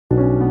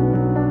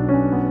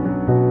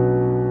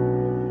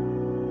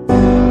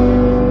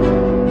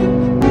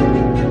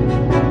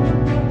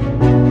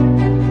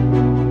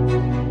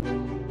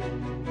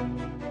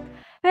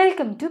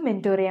to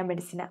Mentoria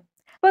Medicina.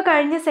 അപ്പോൾ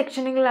കഴിഞ്ഞ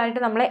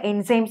സെക്ഷനുകളായിട്ട് നമ്മൾ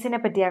എൻസൈംസിനെ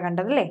പറ്റിയാണ്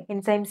കണ്ടത് അല്ലേ?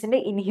 എൻസൈംസിൻ്റെ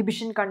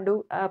ഇൻഹിബിഷൻ കണ്ടു,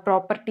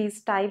 പ്രോപ്പർട്ടീസ്,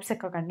 ടൈപ്സ്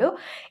ഒക്കെ കണ്ടു.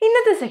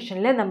 ഇന്നത്തെ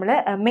സെക്ഷനിൽ നമ്മൾ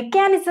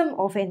മെക്കാനിസം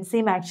ഓഫ്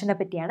എൻസൈം ആക്ഷനെ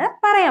പറ്റിയാണ്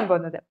പറയാൻ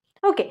പോകുന്നത്.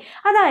 ഓക്കെ,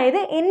 അതായത്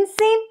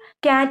എൻസൈം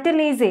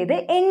കാറ്റലൈസ് ചെയ്ത്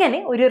എങ്ങനെ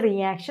ഒരു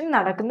റിയാക്ഷൻ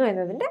നടക്കുന്നു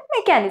എന്നതിൻ്റെ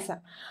മെക്കാനിസം.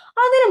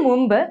 അതിനു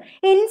മുമ്പ്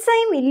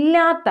എൻസൈം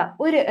ഇല്ലാത്ത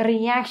ഒരു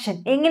റിയാക്ഷൻ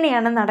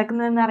എങ്ങനെയാണ്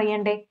നടക്കുന്നതെന്ന്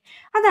അറിയണ്ടേ?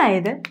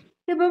 അതായത്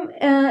ഇപ്പം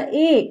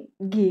എ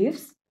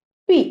ഗീവ്സ്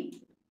പി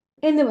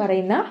എന്ന്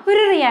പറയുന്ന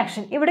ഒരു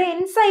റിയാക്ഷൻ, ഇവിടെ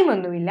എൻസൈം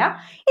ഒന്നുമില്ല.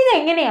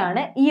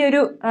 ഇതെങ്ങനെയാണ് ഈ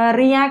ഒരു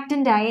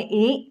റിയാക്റ്റൻ്റായ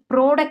എ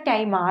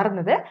പ്രോഡക്റ്റായി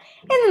മാറുന്നത്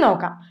എന്ന്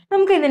നോക്കാം.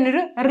 നമുക്ക്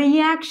ഇതിനൊരു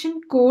റിയാക്ഷൻ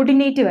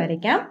കോർഡിനേറ്റ്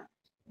വരയ്ക്കാം.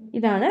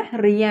 ഇതാണ്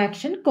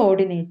റിയാക്ഷൻ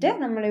കോർഡിനേറ്റ്.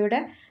 നമ്മളിവിടെ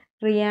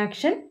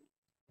റിയാക്ഷൻ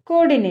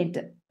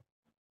കോർഡിനേറ്റ്,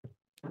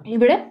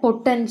 ഇവിടെ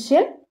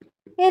പൊട്ടൻഷ്യൽ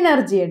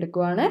എനർജി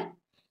എടുക്കുവാണ്.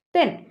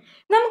 ദെൻ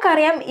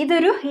നമുക്കറിയാം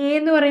ഇതൊരു എ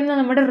എന്ന് പറയുന്നത്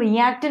നമ്മുടെ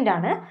റിയാക്റ്റൻ്റ്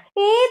ആണ്.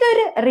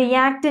 ഏതൊരു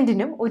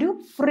റിയാക്റ്റൻറ്റിനും ഒരു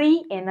ഫ്രീ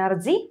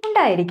എനർജി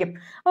ഉണ്ടായിരിക്കും.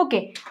 ഓക്കെ,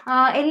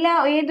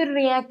 ഏതൊരു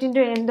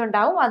റിയാക്റ്റൻറ്റും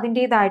എന്തുണ്ടാവും?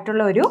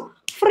 അതിൻ്റേതായിട്ടുള്ള ഒരു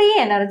ഫ്രീ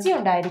എനർജി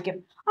ഉണ്ടായിരിക്കും.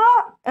 ആ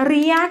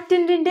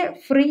റിയാക്റ്റൻറ്റിൻ്റെ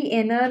ഫ്രീ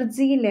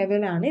എനർജി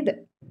ലെവലാണ് ഇത്.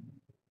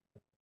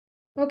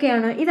 ഓക്കെ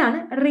ആണ്, ഇതാണ്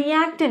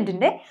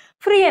റിയാക്റ്റൻറ്റിൻ്റെ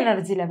ഫ്രീ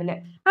എനർജി ലെവല്.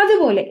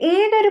 അതുപോലെ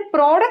ഏതൊരു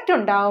പ്രോഡക്റ്റ്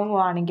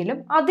ഉണ്ടാവുകയാണെങ്കിലും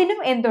അതിനും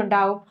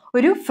എന്തുണ്ടാവും?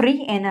 ഒരു ഫ്രീ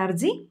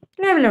എനർജി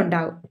ലെവൽ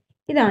ഉണ്ടാവും.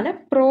 ഇതാണ്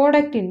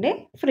പ്രോഡക്റ്റിൻ്റെ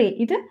ഫ്രീ,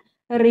 ഇത്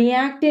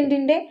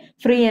റിയാക്റ്റൻറ്റിൻ്റെ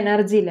ഫ്രീ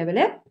എനർജി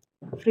ലെവല്,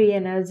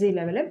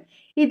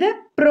 ഇത്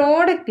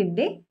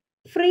പ്രോഡക്റ്റിൻ്റെ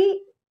ഫ്രീ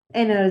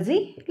എനർജി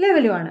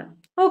ലെവലുമാണ്.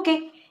 ഓക്കെ,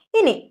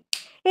 ഇനി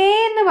എ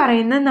എന്ന്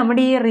പറയുന്നത്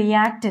നമ്മുടെ ഈ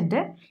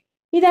റിയാക്റ്റൻറ്റ്,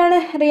 ഇതാണ്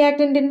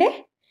റിയാക്റ്റൻറ്റിൻ്റെ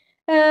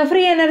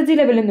ഫ്രീ എനർജി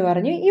ലെവൽ എന്ന്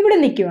പറഞ്ഞു, ഇവിടെ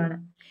നിൽക്കുവാണ്.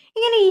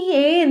 ഇങ്ങനെ ഈ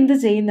എ എന്ത്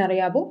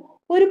ചെയ്യുന്നറിയാമോ?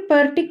 ഒരു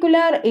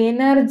പെർട്ടിക്കുലർ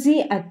എനർജി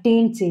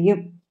അറ്റൈൻ ചെയ്യും.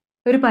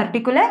 ഒരു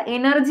പർട്ടിക്കുലർ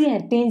എനർജി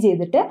അറ്റൈൻ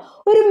ചെയ്തിട്ട്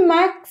ഒരു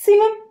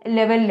മാക്സിമം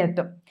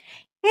ലെവലിലെത്തും.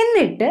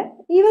 എന്നിട്ട്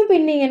ഇവ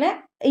പിന്നെ ഇങ്ങനെ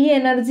ഈ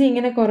എനർജി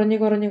ഇങ്ങനെ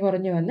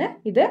കുറഞ്ഞു വന്ന്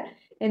ഇത്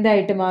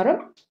എന്തായിട്ട് മാറും?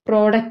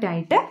 പ്രോഡക്റ്റ്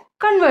ആയിട്ട്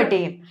കൺവേർട്ട്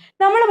ചെയ്യും.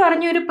 നമ്മൾ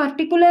പറഞ്ഞു ഒരു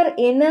പർട്ടിക്കുലർ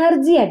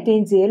എനർജി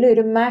അറ്റൈൻ ചെയ്യൽ,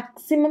 ഒരു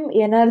മാക്സിമം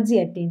എനർജി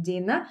അറ്റൈൻ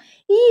ചെയ്യുന്ന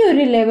ഈ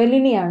ഒരു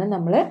ലെവലിനെയാണ്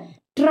നമ്മൾ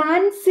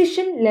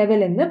ട്രാൻസിഷൻ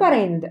ലെവൽ എന്ന്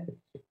പറയുന്നത്.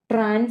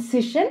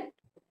 ട്രാൻസിഷൻ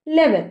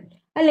ലെവൽ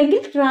അല്ലെങ്കിൽ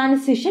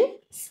ട്രാൻസിഷൻ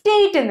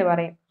സ്റ്റേറ്റ് എന്ന്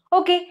പറയും.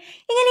 ഓക്കെ,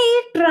 ഇങ്ങനെ ഈ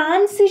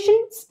ട്രാൻസിഷൻ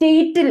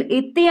സ്റ്റേറ്റിൽ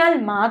എത്തിയാൽ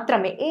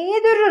മാത്രമേ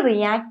ഏതൊരു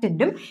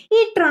റിയാക്റ്റൻറ്റും ഈ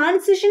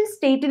ട്രാൻസിഷൻ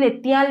സ്റ്റേറ്റിൽ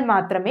എത്തിയാൽ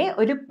മാത്രമേ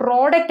ഒരു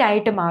പ്രോഡക്റ്റ്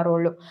ആയിട്ട്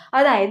മാറുള്ളൂ,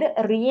 അതായത്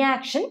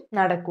റിയാക്ഷൻ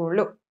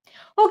നടക്കുകയുള്ളൂ.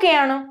 ഓക്കെ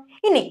ആണോ?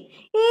 ഇനി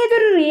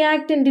ഏതൊരു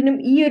റിയാക്റ്റൻറ്റിനും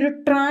ഈ ഒരു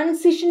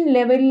ട്രാൻസിഷൻ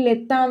ലെവലിൽ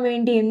എത്താൻ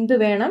വേണ്ടി എന്ത്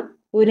വേണം?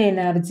 ഒരു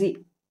energy.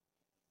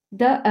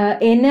 The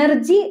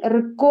energy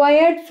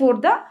required for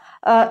the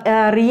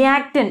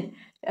reactant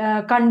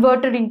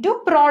converted in to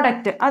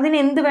product, അതിന്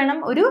എന്ത് വേണം?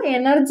 ഒരു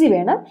എനർജി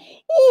വേണം.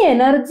 ഈ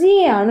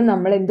എനർജിയെയാണ്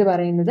നമ്മൾ എന്ത്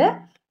പറയുന്നത്?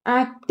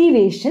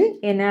 ആക്ടിവേഷൻ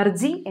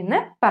എനർജി എന്ന്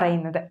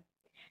പറയുന്നത്.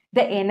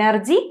 The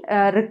energy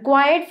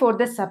required for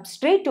the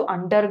substrate to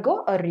undergo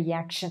A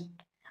reaction.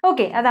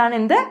 Okay, അതാണ്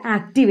എന്ത്?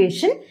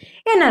 Activation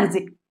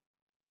energy.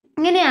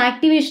 ഇങ്ങനെ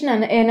ആക്ടിവേഷൻ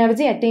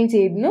എനർജി അറ്റൈൻ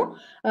ചെയ്യുന്നു,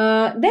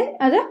 ദെൻ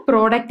അത്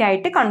പ്രോഡക്റ്റ്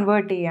ആയിട്ട്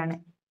കൺവേർട്ട് ചെയ്യാണ്.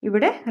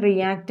 ഇവിടെ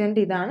റിയാക്റ്റൻ്റ്,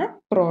 ഇതാണ്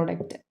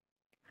പ്രോഡക്റ്റ്.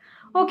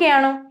 ഓക്കെ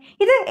ആണോ?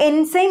 ഇത്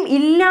എൻസൈം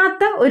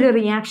ഇല്ലാത്ത ഒരു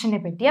റിയാക്ഷനെ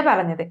പറ്റിയാണ്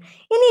പറഞ്ഞത്.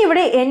 ഇനി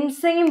ഇവിടെ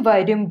എൻസൈം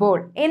വരുമ്പോൾ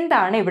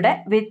എന്താണ് ഇവിടെ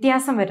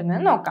വ്യത്യാസം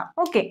വരുന്നത് നോക്കാം.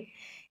 ഓക്കെ,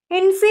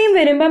 എൻസൈം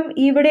വരുമ്പം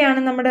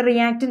ഇവിടെയാണ് നമ്മുടെ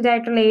റിയാക്റ്റൻ്റ്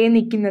ആയിട്ടുള്ള എ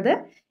നിൽക്കുന്നത്.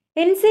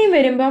 എൻസൈം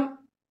വരുമ്പം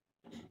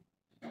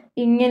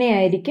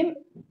ഇങ്ങനെയായിരിക്കും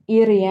ഈ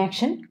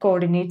റിയാക്ഷൻ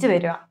കോർഡിനേറ്റ്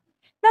വരിക.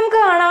 നമുക്ക്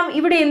കാണാം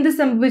ഇവിടെ എന്ത്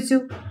സംഭവിച്ചു?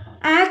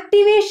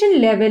 ആക്ടിവേഷൻ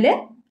ലെവല്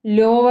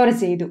ലോവർ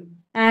ചെയ്തു.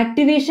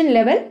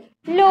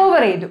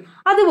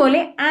 അതുപോലെ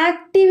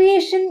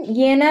ആക്ടിവേഷൻ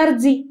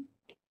എനർജി,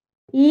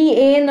 ഈ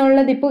എ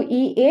എന്നുള്ളത് ഇപ്പോൾ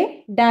ഈ എ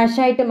ഡാഷ്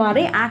ആയിട്ട്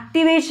മാറി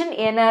ആക്ടിവേഷൻ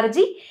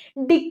എനർജി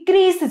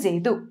ഡിക്രീസ്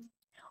ചെയ്തു.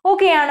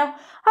 ഓക്കെ ആണോ?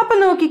 അപ്പൊ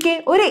നോക്കിക്കേ,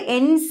 ഒരു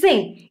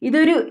എൻസൈം,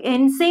 ഇതൊരു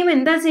എൻസൈം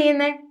എന്താ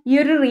ചെയ്യുന്നത്?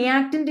 ഈ ഒരു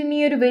റിയാക്റ്റന്റിന്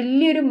ഈ ഒരു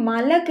വലിയൊരു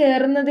മല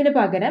കയറുന്നതിന്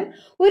പകരം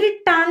ഒരു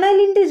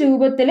ടണലിന്റെ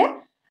രൂപത്തിൽ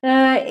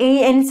ഈ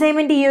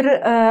എൻസൈമിന്റെ ഈ ഒരു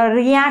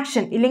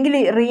റിയാക്ഷൻ ഇല്ലെങ്കിൽ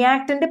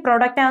റിയാക്റ്റന്റ്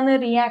പ്രൊഡക്റ്റ് ആവുന്ന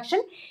റിയാക്ഷൻ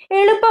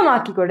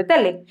എളുപ്പമാക്കി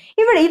കൊടുത്തല്ലേ?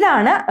 ഇവിടെ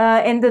ഇതാണ്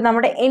എന്ത്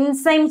നമ്മുടെ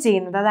എൻസൈം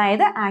ചെയ്യുന്നത്.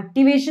 അതായത്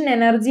ആക്ടിവേഷൻ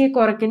എനർജിയെ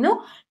കുറയ്ക്കുന്നു,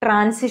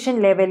 ട്രാൻസിഷൻ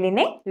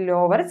ലെവലിനെ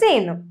ലോവർ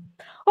ചെയ്യുന്നു.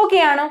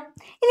 ഓക്കെ ആണോ?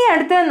 ഇനി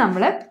അടുത്തത്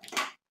നമ്മൾ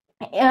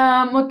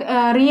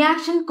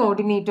reaction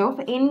coordinate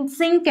of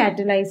enzyme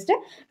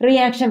catalysed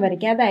reaction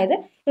വരയ്ക്കുക. അതായത്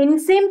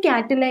എൻസൈം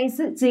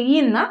കാറ്റലൈസ്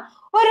ചെയ്യുന്ന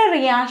ഒരു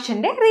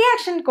റിയാക്ഷന്റെ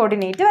റിയാക്ഷൻ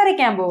കോർഡിനേറ്റ്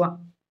വരയ്ക്കാൻ പോവാം.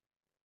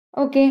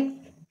 ഓക്കെ,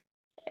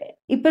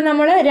 ഇപ്പൊ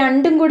നമ്മൾ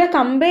രണ്ടും കൂടെ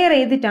കമ്പയർ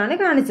ചെയ്തിട്ടാണ്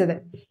കാണിച്ചത്.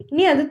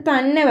 ഇനി അത്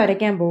തന്നെ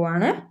വരയ്ക്കാൻ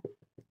പോവാണ്.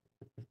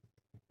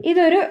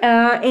 ഇതൊരു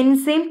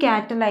എൻസൈം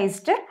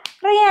കാറ്റലൈസ്ഡ്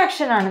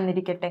റിയാക്ഷൻ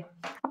ആണെന്നിരിക്കട്ടെ.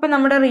 അപ്പൊ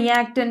നമ്മുടെ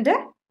റിയാക്റ്റന്റ്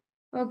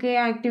ഓക്കെ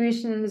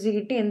ആക്ടിവേഷൻ എനർജി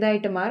കിട്ടി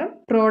എന്തായിട്ട് മാറും?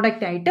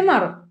 പ്രോഡക്റ്റ് ആയിട്ട്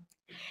മാറും.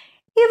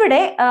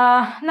 ഇവിടെ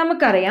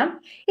നമുക്കറിയാം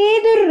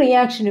ഏതൊരു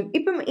റിയാക്ഷനും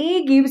ഇപ്പം എ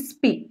ഗീവ്സ്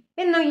പി,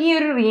 എന്ന ഈ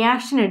ഒരു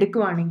റിയാക്ഷൻ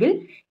എടുക്കുവാണെങ്കിൽ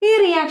ഈ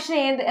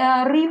റിയാക്ഷൻ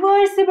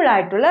റിവേഴ്സിബിൾ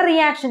ആയിട്ടുള്ള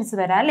റിയാക്ഷൻസ്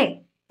വരാം അല്ലേ?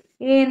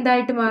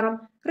 എന്തായിട്ട് മാറും?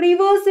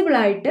 റിവേഴ്സിബിൾ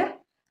ആയിട്ട്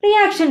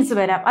റിയാക്ഷൻസ്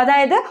വരാം.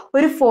 അതായത്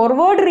ഒരു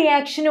ഫോർവേഡ്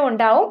റിയാക്ഷനും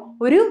ഉണ്ടാവും,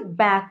 ഒരു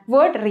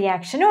ബാക്ക്വേർഡ്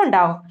റിയാക്ഷനും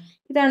ഉണ്ടാവും.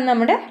 ഇതാണ്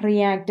നമ്മുടെ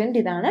റിയാക്റ്റന്റ്,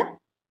 ഇതാണ്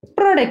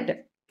പ്രൊഡക്റ്റ്.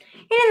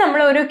 ഇനി നമ്മൾ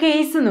ഒരു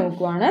കേസ്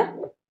നോക്കുവാണ്.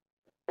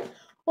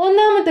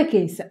 ഒന്നാമത്തെ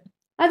കേസ്,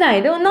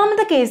 അതായത്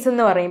ഒന്നാമത്തെ കേസ്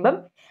എന്ന് പറയുമ്പം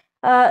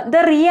the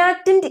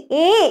reactant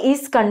A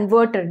is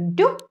converted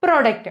into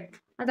product.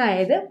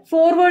 അതായത്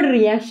forward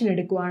reaction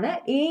എടുക്കുവാണ്,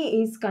 A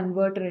is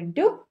converted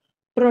into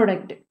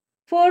product.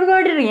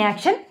 Forward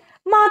reaction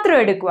മാത്രം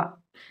എടുക്കുക.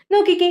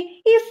 നോക്കിക്കേ,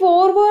 ഈ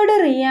ഫോർവേഡ്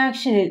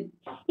റിയാക്ഷനിൽ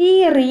ഈ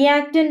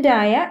റിയാക്റ്റന്റ്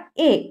ആയ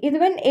എ,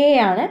 ഇതിവൻ എ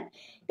ആണ്,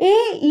 എ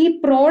ഈ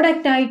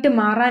പ്രോഡക്റ്റ് ആയിട്ട്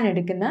മാറാൻ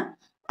എടുക്കുന്ന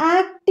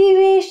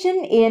ആക്ടിവേഷൻ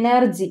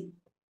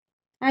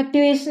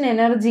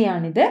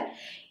എനർജിയാണിത്.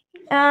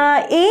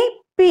 എ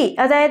പി,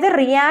 അതായത്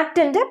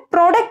റിയാക്റ്റന്റ്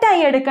പ്രോഡക്റ്റ്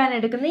ആയി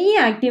എടുക്കുന്ന ഈ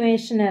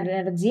ആക്ടിവേഷൻ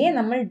എനർജിയെ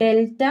നമ്മൾ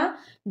ഡെൽറ്റ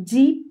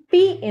ജി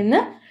പി എന്ന്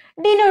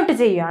ഡിനോട്ട്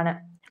ചെയ്യുകയാണ്.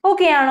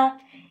 ഓക്കെ ആണോ?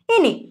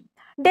 ഇനി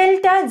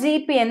ഡെൽറ്റ ജി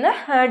പി എന്ന്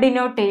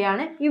ഡിനോട്ട്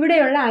ചെയ്യാണ്.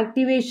 ഇവിടെയുള്ള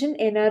ആക്ടിവേഷൻ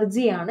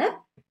എനർജിയാണ്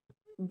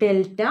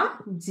ഡെൽറ്റ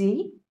ജി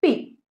പി.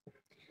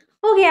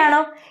 ഓക്കെ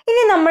ആണോ?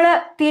 ഇനി നമ്മൾ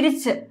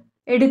തിരിച്ച്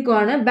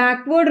എടുക്കുവാണ്,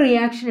 ബാക്ക്വേർഡ്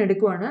റിയാക്ഷൻ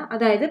എടുക്കുവാണ്.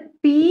 അതായത്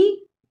പി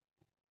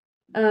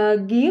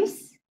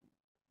ഗീവ്സ്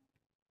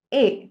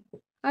എ,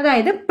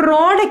 അതായത്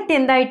പ്രോഡക്റ്റ്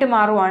എന്തായിട്ട്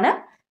മാറുവാണ്?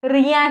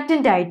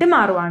 റിയാക്റ്റന്റ് ആയിട്ട്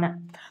മാറുവാണ്.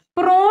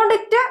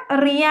 പ്രോഡക്റ്റ്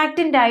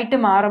റിയാക്റ്റന്റ് ആയിട്ട്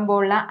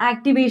മാറുമ്പോഴുള്ള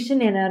ആക്ടിവേഷൻ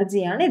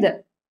എനർജിയാണ് ഇത്.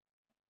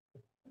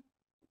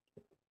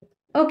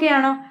 ഓക്കെ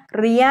ആണോ?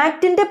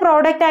 റിയാക്റ്റന്റ്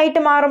പ്രോഡക്റ്റ്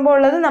ആയിട്ട് മാറുമ്പോൾ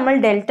ഉള്ളത് നമ്മൾ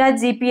delta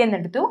G P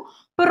എന്നെടുത്തു.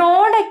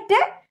 Product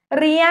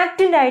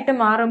reactant ആയിട്ട്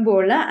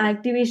മാറുമ്പോൾ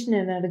ആക്ടിവേഷൻ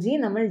എനർജി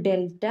നമ്മൾ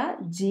ഡെൽറ്റ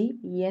ജി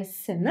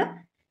എസ് എന്ന്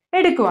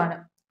എടുക്കുവാണ്.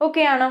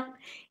 ഓക്കെ ആണോ?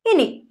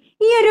 ഇനി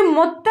ഈ ഒരു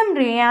മൊത്തം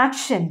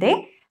റിയാക്ഷന്റെ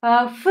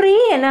ഫ്രീ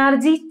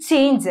എനർജി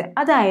ചേഞ്ച്,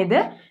 അതായത്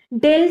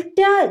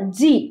ഡെൽറ്റ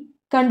ജി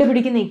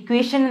കണ്ടുപിടിക്കുന്ന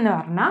ഇക്വേഷൻ എന്ന്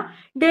പറഞ്ഞാൽ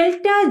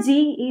delta G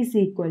is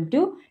equal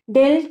to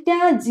delta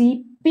G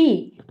P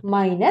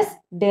minus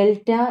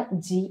delta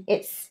G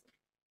S.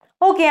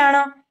 Okay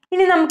ആണോ?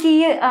 ഇനി നമുക്ക്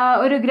ഈ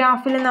ഒരു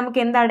ഗ്രാഫിൽ നമുക്ക്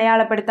എന്ത്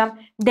അടയാളപ്പെടുത്താം?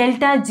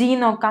 ഡെൽറ്റ ജി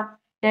നോക്കാം.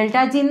 ഡെൽറ്റ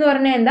ജി എന്ന്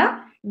പറഞ്ഞാൽ എന്താ?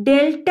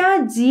 Delta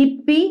G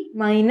P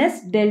minus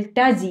delta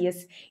G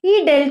S. ഈ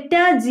ഡെൽറ്റ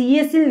ജി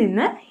എസിൽ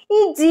നിന്ന് ഈ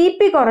ജി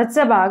പി കുറച്ച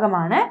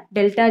ഭാഗമാണ്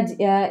ഡെൽറ്റ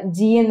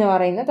ജി എന്ന്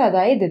പറയുന്നത്.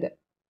 അതായത്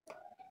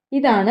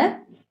ഇതാണ്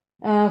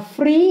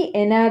ഫ്രീ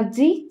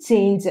എനർജി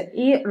ചേഞ്ച്,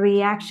 ഈ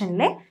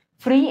റിയാക്ഷനിലെ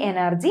free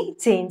energy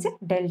change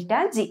delta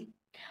G.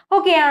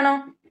 Okay ആണോ?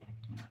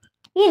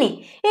 ഇനി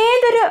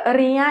ഏതൊരു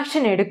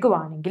റിയാക്ഷൻ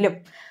എടുക്കുവാണെങ്കിലും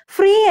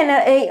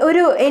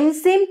ഒരു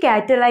എൻസൈം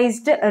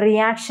കാറ്റലൈസ്ഡ്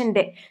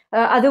റിയാക്ഷന്റെ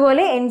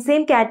അതുപോലെ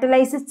എൻസൈം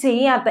കാറ്റലൈസ്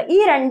ചെയ്യാത്ത ഈ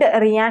രണ്ട്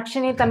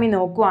റിയാക്ഷനെ തമ്മിൽ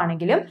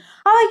നോക്കുവാണെങ്കിലും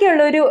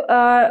അവയ്ക്കുള്ളൊരു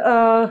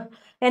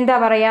എന്താ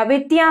പറയുക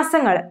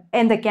വ്യത്യാസങ്ങൾ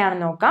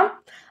എന്തൊക്കെയാണെന്ന് നോക്കാം.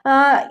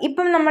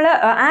 ഇപ്പം നമ്മൾ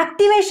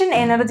ആക്ടിവേഷൻ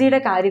എനർജിയുടെ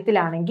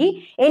കാര്യത്തിലാണെങ്കിൽ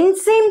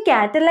എൻസൈം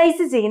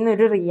കാറ്റലൈസ് ചെയ്യുന്ന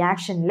ഒരു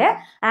റിയാക്ഷനിൽ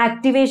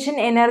ആക്ടിവേഷൻ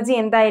എനർജി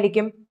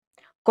എന്തായിരിക്കും?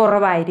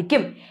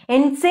 കുറവായിരിക്കും.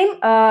 എൻസൈം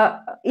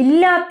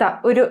ഇല്ലാത്ത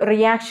ഒരു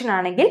റിയാക്ഷൻ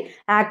ആണെങ്കിൽ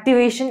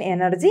ആക്ടിവേഷൻ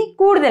എനർജി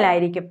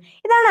കൂടുതലായിരിക്കും.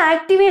 ഇതാണ്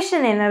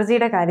ആക്ടിവേഷൻ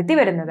എനർജിയുടെ കാര്യത്തിൽ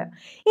വരുന്നത്.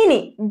 ഇനി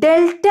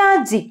ഡെൽറ്റ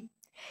ജി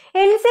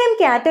എൻസൈം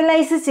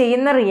കാറ്റലൈസ്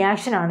ചെയ്യുന്ന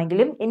റിയാക്ഷൻ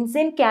ആണെങ്കിലും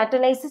എൻസൈം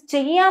കാറ്റലൈസ്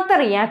ചെയ്യാത്ത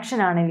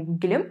റിയാക്ഷൻ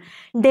ആണെങ്കിലും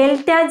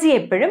ഡെൽറ്റ ജി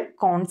എപ്പോഴും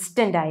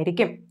കോൺസ്റ്റന്റ്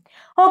ആയിരിക്കും.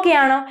 ഓക്കെ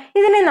ആണോ?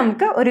 ഇതിനെ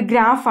നമുക്ക് ഒരു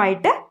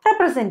ഗ്രാഫായിട്ട്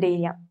റെപ്രസെന്റ്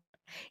ചെയ്യാം.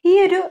 ഈ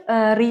ഒരു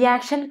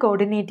റിയാക്ഷൻ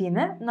കോർഡിനേറ്റിൽ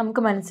നിന്ന്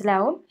നമുക്ക്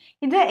മനസ്സിലാവും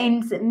ഇത്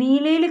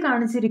നീലയിൽ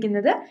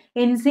കാണിച്ചിരിക്കുന്നത്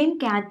എൻസൈം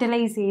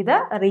കാറ്റലൈസ് ചെയ്ത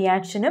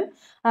റിയാക്ഷനും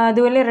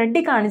അതുപോലെ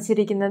റെഡ്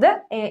കാണിച്ചിരിക്കുന്നത്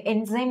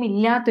എൻസൈം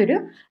ഇല്ലാത്തൊരു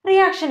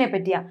റിയാക്ഷനെ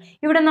പറ്റിയാണ്.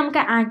 ഇവിടെ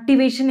നമുക്ക്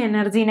ആക്ടിവേഷൻ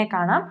എനർജീനെ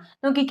കാണാം.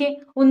 നോക്കിക്കേ,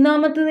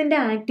 ഒന്നാമത്തതിൻ്റെ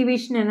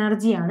ആക്ടിവേഷൻ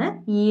എനർജിയാണ്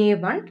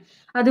EA1.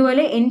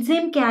 അതുപോലെ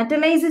എൻസൈം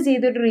കാറ്റലൈസ്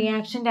ചെയ്തൊരു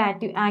റിയാക്ഷൻ്റെ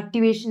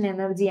ആക്ടിവേഷൻ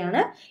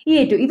എനർജിയാണ്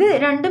EA2. ഇത്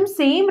രണ്ടും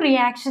സെയിം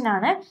റിയാക്ഷൻ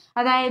ആണ്.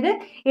 അതായത്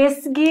S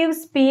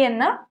gives P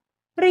എന്ന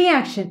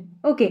റിയാക്ഷൻ.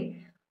 ഓക്കെ,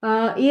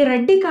 ഈ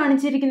റെഡിൽ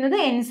കാണിച്ചിരിക്കുന്നത്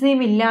എൻസൈം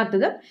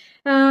ഇല്ലാത്തതും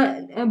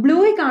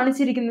ബ്ലൂയിൽ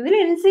കാണിച്ചിരിക്കുന്നതിൽ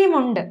എൻസൈം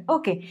ഉണ്ട്.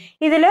 ഓക്കെ,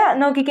 ഇതിൽ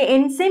നോക്കിക്കേ,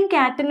 എൻസൈം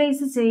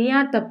കാറ്റലൈസ്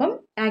ചെയ്യാത്തപ്പം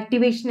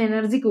ആക്ടിവേഷൻ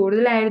എനർജി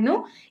കൂടുതലായിരുന്നു.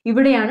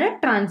 ഇവിടെയാണ്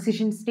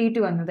ട്രാൻസിഷൻ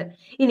സ്റ്റേറ്റ് വന്നത്.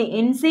 ഇനി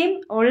എൻസൈം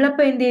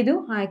ഉള്ളപ്പോൾ എന്ത് ചെയ്തു?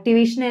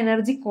 ആക്ടിവേഷൻ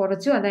എനർജി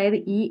കുറച്ചു. അതായത്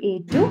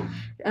EA2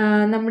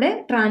 നമ്മുടെ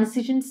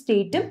ട്രാൻസിഷൻ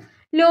സ്റ്റേറ്റും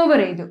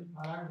ലോവർ ചെയ്തു.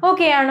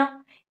 ഓക്കെ ആണോ?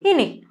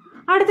 ഇനി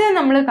അടുത്തത്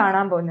നമ്മൾ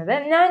കാണാൻ പോകുന്നത്,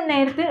 ഞാൻ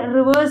നേരത്തെ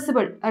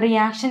റിവേഴ്സിബിൾ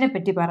റിയാക്ഷനെ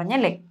പറ്റി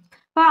പറഞ്ഞല്ലേ.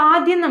 അപ്പോൾ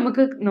ആദ്യം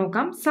നമുക്ക്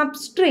നോക്കാം,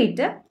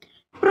 സബ്സ്ട്രേറ്റ്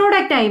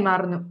പ്രോഡക്റ്റ് ആയി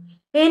മാറുന്നു.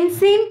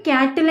 എൻസൈം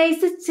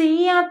കാറ്റലൈസ്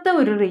ചെയ്യാത്ത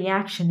ഒരു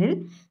റിയാക്ഷനിൽ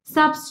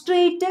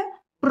സബ്സ്ട്രേറ്റ്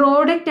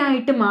പ്രോഡക്റ്റ്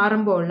ആയിട്ട്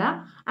മാറുമ്പോൾ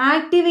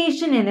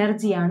ആക്ടിവേഷൻ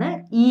എനർജിയാണ്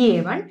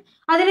EA1.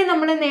 അതിനെ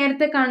നമ്മൾ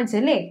നേരത്തെ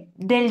കാണിച്ചല്ലേ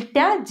ഡെൽറ്റ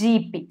ജി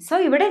പി. സോ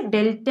ഇവിടെ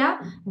ഡെൽറ്റ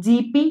ജി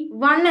പി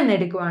 1 എന്ന്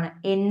എടുക്കുവാണ്.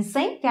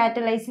 എൻസൈം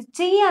കാറ്റലൈസ്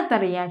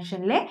ചെയ്യാത്ത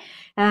റിയാക്ഷനിലെ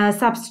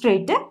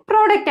സബ്സ്ട്രേറ്റ്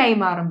പ്രോഡക്റ്റ് ആയി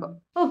മാറുമ്പോൾ.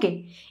 ഓക്കെ,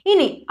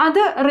 ഇനി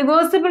അത്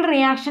റിവേഴ്സിബിൾ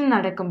റിയാക്ഷൻ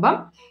നടക്കുമ്പം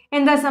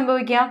എന്താ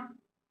സംഭവിക്കുക?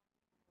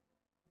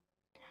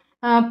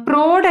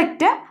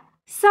 പ്രോഡക്റ്റ്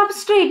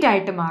സബ്സ്ട്രേറ്റ്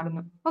ആയിട്ട്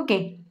മാറുന്നു. ഓക്കെ,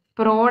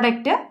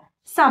 പ്രോഡക്റ്റ്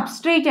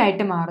സബ്സ്ട്രേറ്റ്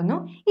ആയിട്ട് മാറുന്നു.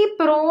 ഈ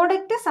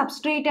പ്രോഡക്റ്റ്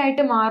സബ്സ്ട്രേറ്റ്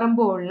ആയിട്ട്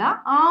മാറുമ്പോൾ ഉള്ള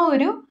ആ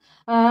ഒരു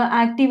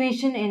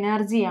ആക്ടിവേഷൻ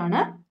എനർജിയാണ്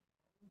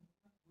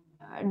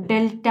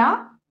delta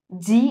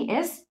G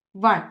S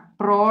 1.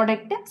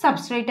 Product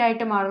substrate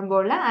ആയിട്ട് മാറുമ്പോൾ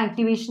ഉള്ള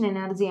ആക്ടിവേഷൻ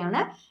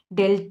എനർജിയാണ്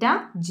ഡെൽറ്റ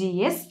ജി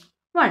എസ്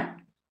 1.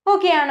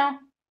 ഓക്കെ ആണോ?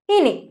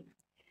 ഇനി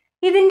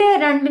ഇതിന്റെ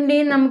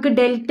രണ്ടിന്റെയും നമുക്ക്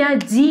ഡെൽറ്റ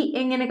ജി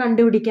എങ്ങനെ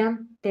കണ്ടുപിടിക്കാം?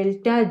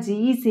 Delta G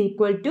is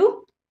equal to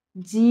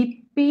G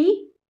P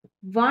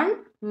 1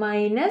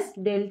 minus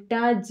delta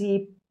G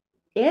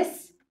S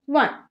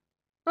 1.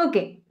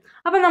 Okay,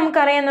 അപ്പൊ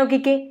നമുക്കറിയാം,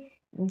 നോക്കിക്കേ,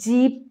 G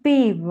P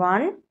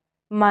 1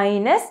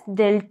 minus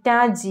delta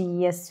G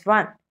S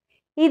 1.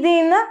 ഇതിൽ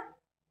നിന്ന്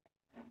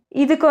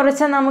ഇത്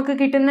കുറച്ചാൽ നമുക്ക്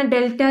കിട്ടുന്ന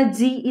ഡെൽറ്റ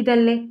ജി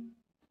ഇതല്ലേ?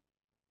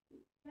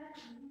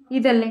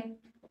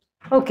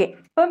 ഓക്കെ,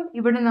 അപ്പം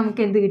ഇവിടെ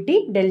നമുക്ക് എന്ത് കിട്ടി?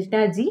 ഡെൽറ്റ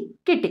ജി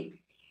കിട്ടി.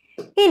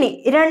 ഇനി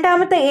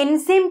രണ്ടാമത്തെ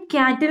എൻസൈം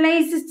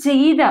കാറ്റലൈസ്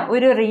ചെയ്ത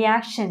ഒരു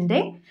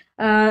റിയാക്ഷന്റെ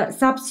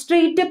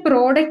സബ്സ്ട്രേറ്റ്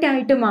പ്രോഡക്റ്റ്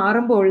ആയിട്ട്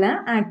മാറുമ്പോൾ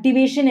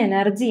ആക്ടിവേഷൻ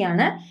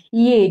എനർജിയാണ്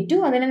E2.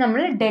 അതിനെ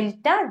നമ്മൾ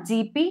delta G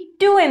P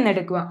 2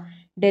 എന്നെടുക്കുക.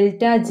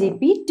 Delta G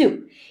P 2.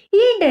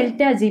 ഈ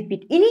ഡെൽറ്റ ജി പി,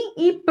 ഇനി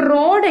ഈ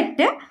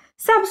പ്രോഡക്റ്റ്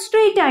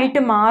സബ്സ്ട്രേറ്റ്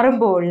ആയിട്ട്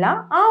മാറുമ്പോൾ ഉള്ള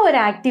ആ ഒരു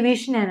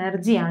ആക്ടിവേഷൻ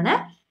എനർജിയാണ്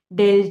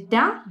ഡെൽറ്റ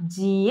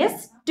ജി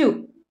എസ് 2.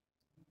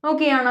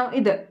 ഓക്കെ ആണോ?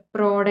 ഇത്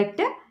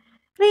പ്രോഡക്റ്റ്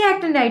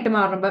റിയാക്ടന്റ് ആയിട്ട്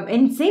മാറുമ്പം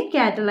enzyme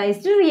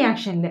catalysed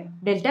റിയാക്ഷനിൽ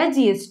delta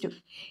G S 2.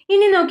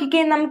 ഇനി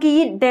നോക്കിക്കേ, നമുക്ക്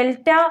ഈ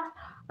ഡെൽറ്റ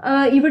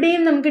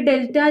ഇവിടെയും നമുക്ക്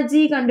ഡെൽറ്റ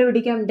ജി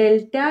കണ്ടുപിടിക്കാം.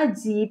 Delta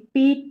G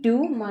P 2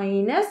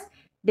 minus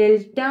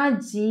delta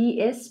G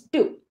S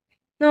 2.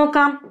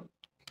 നോക്കാം,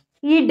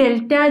 ഈ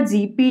ഡെൽറ്റ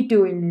ജി പി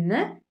 2ൽ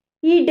നിന്ന്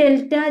ഈ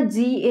ഡെൽറ്റ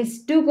ജി എസ്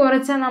 2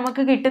 കുറച്ചാൽ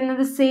നമുക്ക്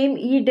കിട്ടുന്നത് സെയിം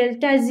ഈ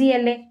ഡെൽറ്റ ജി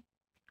അല്ലേ?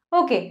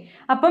 ഓക്കെ,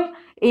 അപ്പം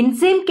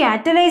എൻസൈം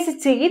കാറ്റലൈസ്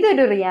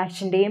ചെയ്തൊരു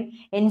റിയാക്ഷന്റെയും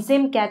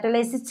എൻസൈം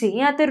കാറ്റലൈസ്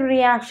ചെയ്യാത്തൊരു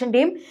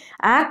റിയാക്ഷന്റെയും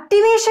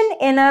ആക്ടിവേഷൻ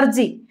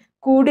എനർജി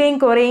കൂടുകയും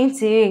കുറയുകയും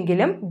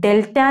ചെയ്യുമെങ്കിലും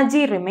ഡെൽറ്റ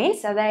ജി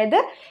റിമെയിൻസ്, അതായത്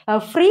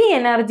free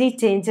energy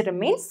change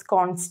remains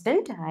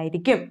constant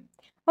ആയിരിക്കും.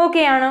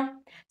 ഓക്കെ ആണോ?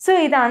 സോ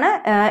ഇതാണ്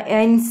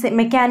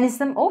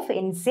മെക്കാനിസം ഓഫ്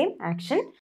എൻസൈം ആക്ഷൻ.